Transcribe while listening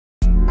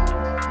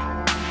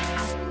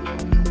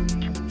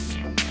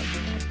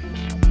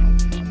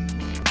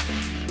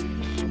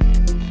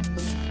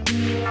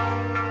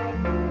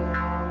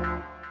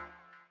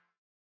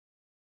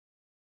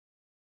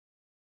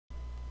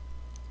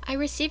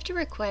received a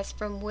request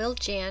from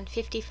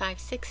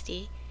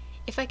WillJan5560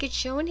 if I could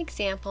show an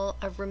example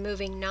of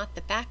removing not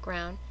the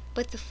background,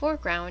 but the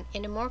foreground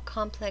in a more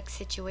complex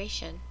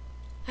situation.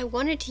 I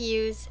wanted to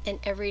use an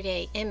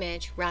everyday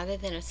image rather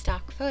than a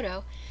stock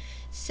photo,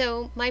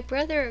 so my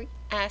brother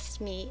asked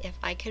me if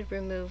I could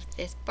remove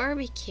this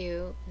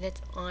barbecue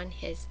that's on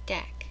his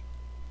deck.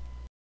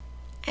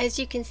 As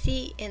you can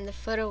see in the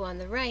photo on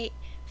the right,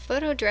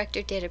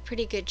 PhotoDirector did a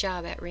pretty good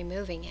job at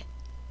removing it.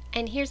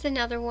 And here's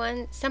another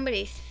one.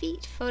 Somebody's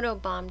feet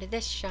photobombed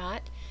this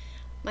shot.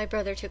 My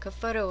brother took a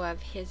photo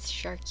of his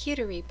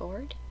charcuterie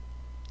board,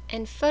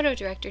 and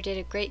PhotoDirector did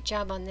a great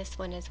job on this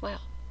one as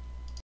well.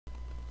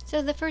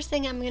 So the first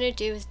thing I'm going to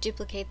do is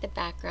duplicate the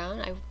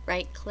background. I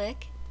right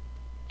click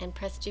and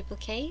press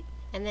duplicate,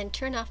 and then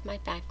turn off my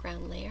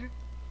background layer.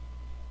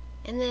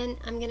 And then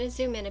I'm going to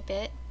zoom in a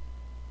bit,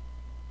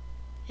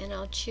 and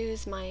I'll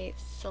choose my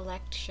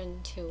selection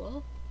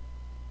tool,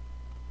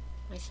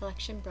 my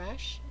selection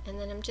brush, and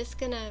then I'm just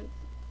going to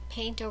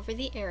paint over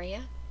the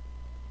area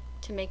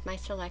to make my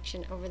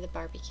selection over the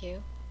barbecue.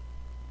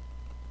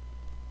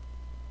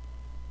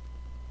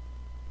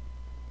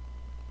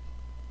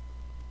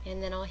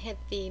 And then I'll hit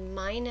the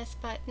minus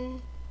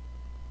button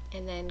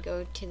and then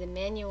go to the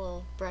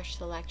manual brush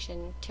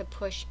selection to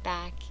push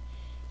back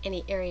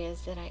any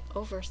areas that I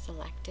over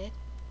selected.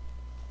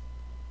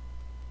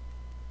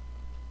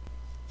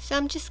 So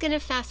I'm just going to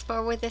fast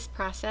forward this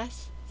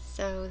process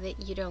so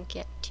that you don't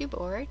get too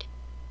bored.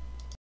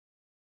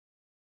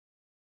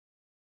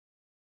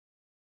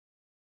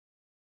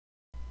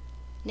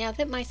 Now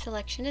that my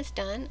selection is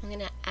done, I'm going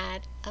to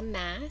add a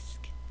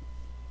mask,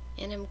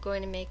 and I'm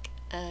going to make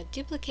a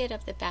duplicate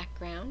of the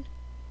background.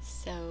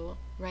 So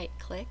right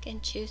click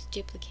and choose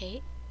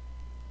duplicate.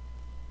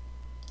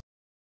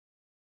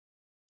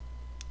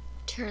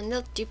 Turn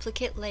the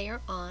duplicate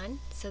layer on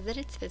so that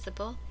it's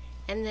visible,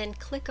 and then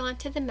click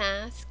onto the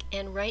mask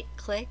and right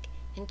click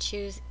and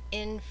choose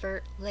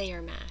invert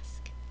layer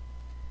mask.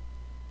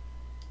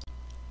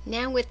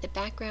 Now with the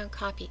background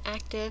copy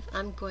active,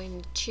 I'm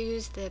going to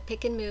choose the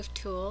pick and move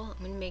tool. I'm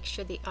going to make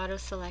sure the auto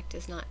select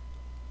is not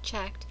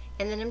checked,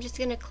 and then I'm just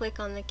going to click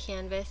on the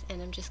canvas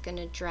and I'm just going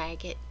to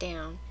drag it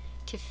down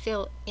to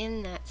fill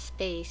in that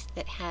space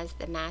that has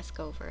the mask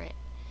over it.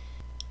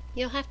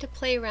 You'll have to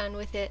play around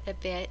with it a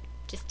bit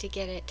just to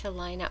get it to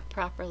line up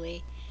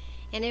properly,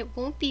 and it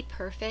won't be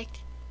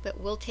perfect, but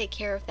we'll take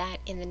care of that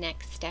in the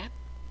next step.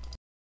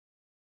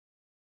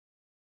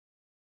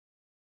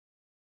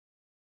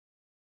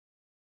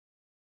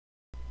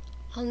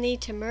 I'll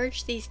need to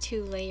merge these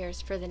two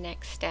layers for the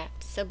next step,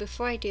 so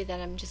before I do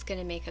that I'm just going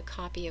to make a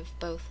copy of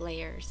both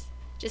layers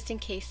just in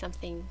case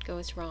something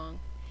goes wrong,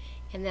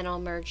 and then I'll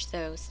merge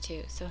those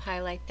two. So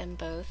highlight them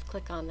both,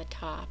 click on the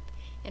top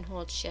and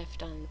hold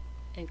shift on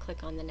and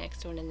click on the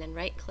next one, and then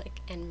right click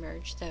and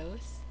merge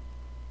those.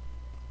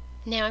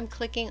 Now I'm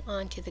clicking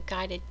onto the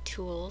guided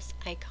tools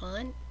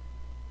icon,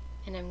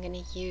 and I'm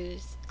going to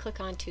click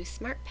onto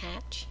Smart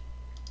Patch,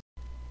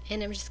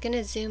 and I'm just going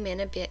to zoom in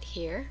a bit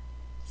here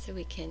so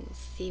we can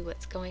see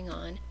what's going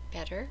on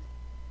better.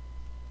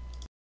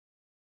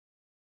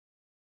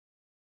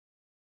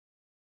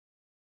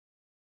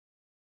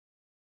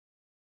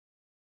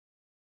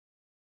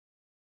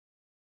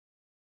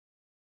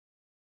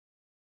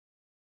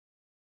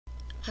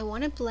 I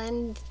want to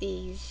blend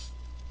these,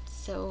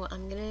 so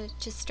I'm going to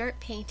just start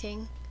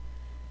painting,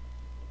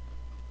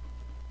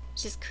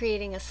 just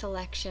creating a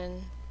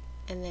selection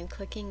and then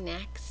clicking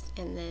next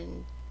and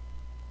then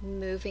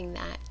moving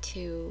that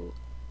to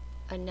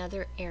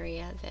another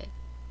area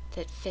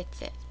that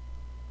fits it,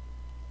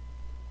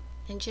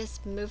 and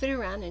just move it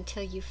around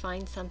until you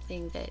find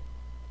something that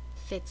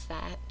fits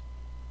that,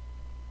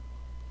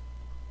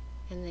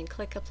 and then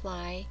click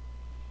apply,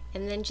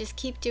 and then just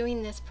keep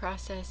doing this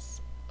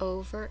process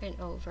over and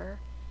over.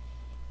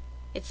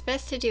 It's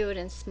best to do it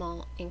in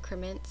small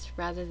increments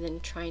rather than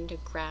trying to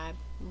grab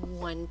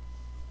one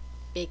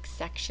big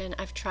section.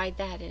 I've tried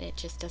that and it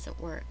just doesn't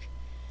work,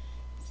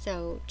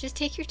 so just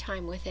take your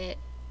time with it.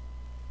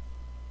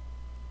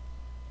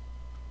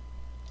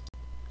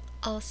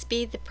 I'll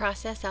speed the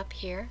process up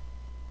here.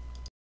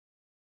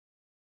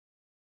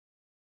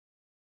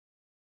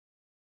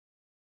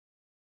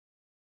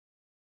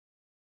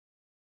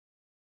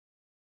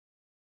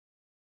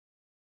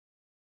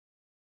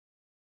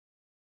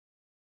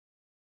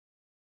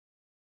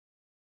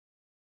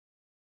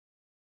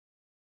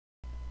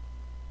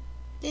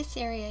 This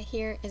area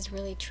here is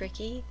really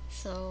tricky,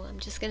 so I'm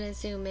just going to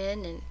zoom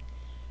in and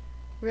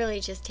really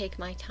just take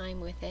my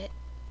time with it.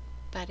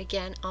 But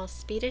again, I'll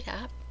speed it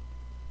up.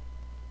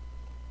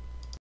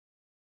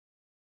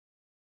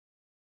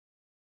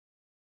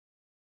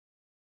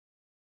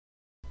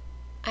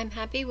 I'm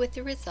happy with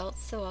the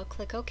results, so I'll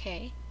click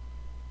OK.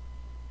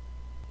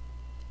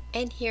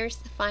 And here's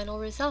the final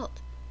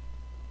result.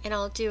 And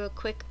I'll do a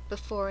quick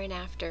before and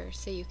after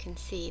so you can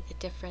see the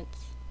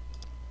difference.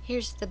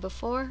 Here's the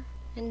before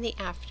and the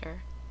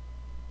after.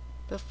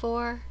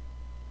 Before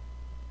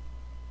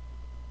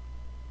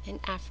and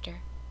after.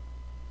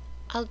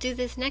 I'll do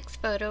this next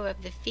photo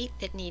of the feet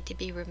that need to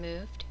be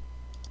removed.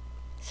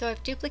 So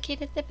I've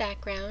duplicated the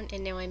background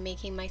and now I'm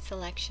making my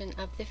selection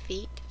of the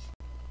feet.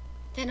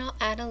 Then I'll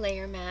add a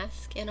layer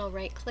mask and I'll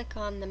right click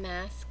on the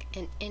mask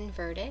and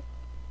invert it.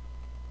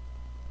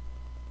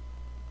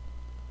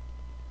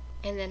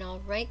 And then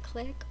I'll right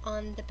click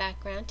on the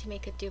background to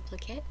make a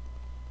duplicate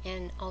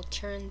and I'll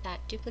turn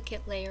that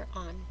duplicate layer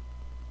on.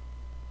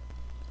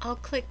 I'll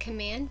click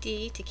Command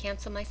D to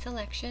cancel my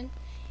selection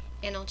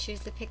and I'll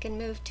choose the pick and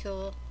move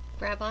tool,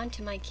 grab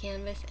onto my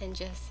canvas and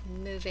just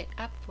move it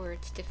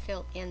upwards to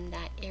fill in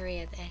that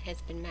area that has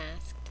been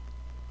masked.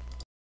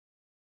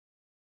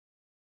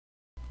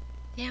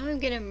 Now I'm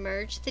going to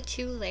merge the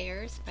two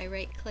layers by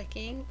right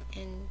clicking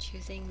and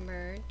choosing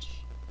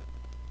Merge.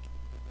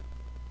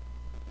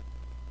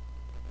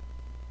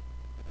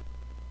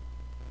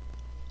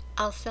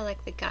 I'll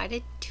select the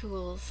Guided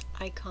Tools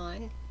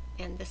icon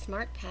and the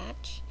Smart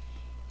Patch,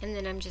 and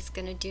then I'm just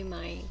going to do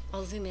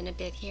I'll zoom in a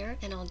bit here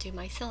and I'll do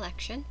my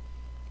selection,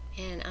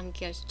 and I'm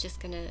just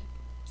going to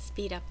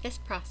speed up this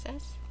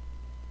process.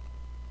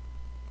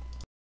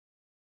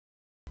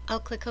 I'll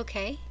click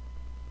OK.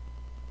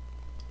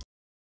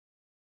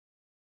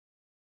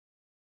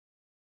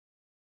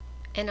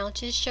 And I'll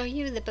just show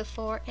you the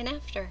before and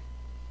after.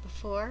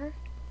 Before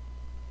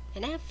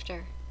and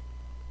after.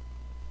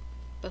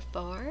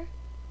 Before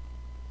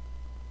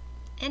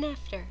and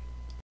after.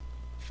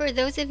 For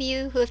those of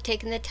you who have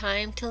taken the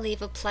time to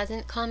leave a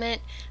pleasant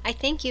comment, I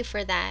thank you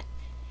for that.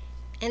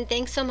 And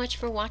thanks so much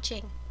for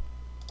watching.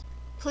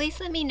 Please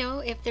let me know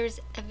if there's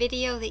a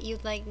video that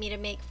you'd like me to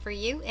make for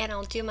you, and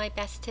I'll do my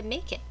best to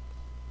make it.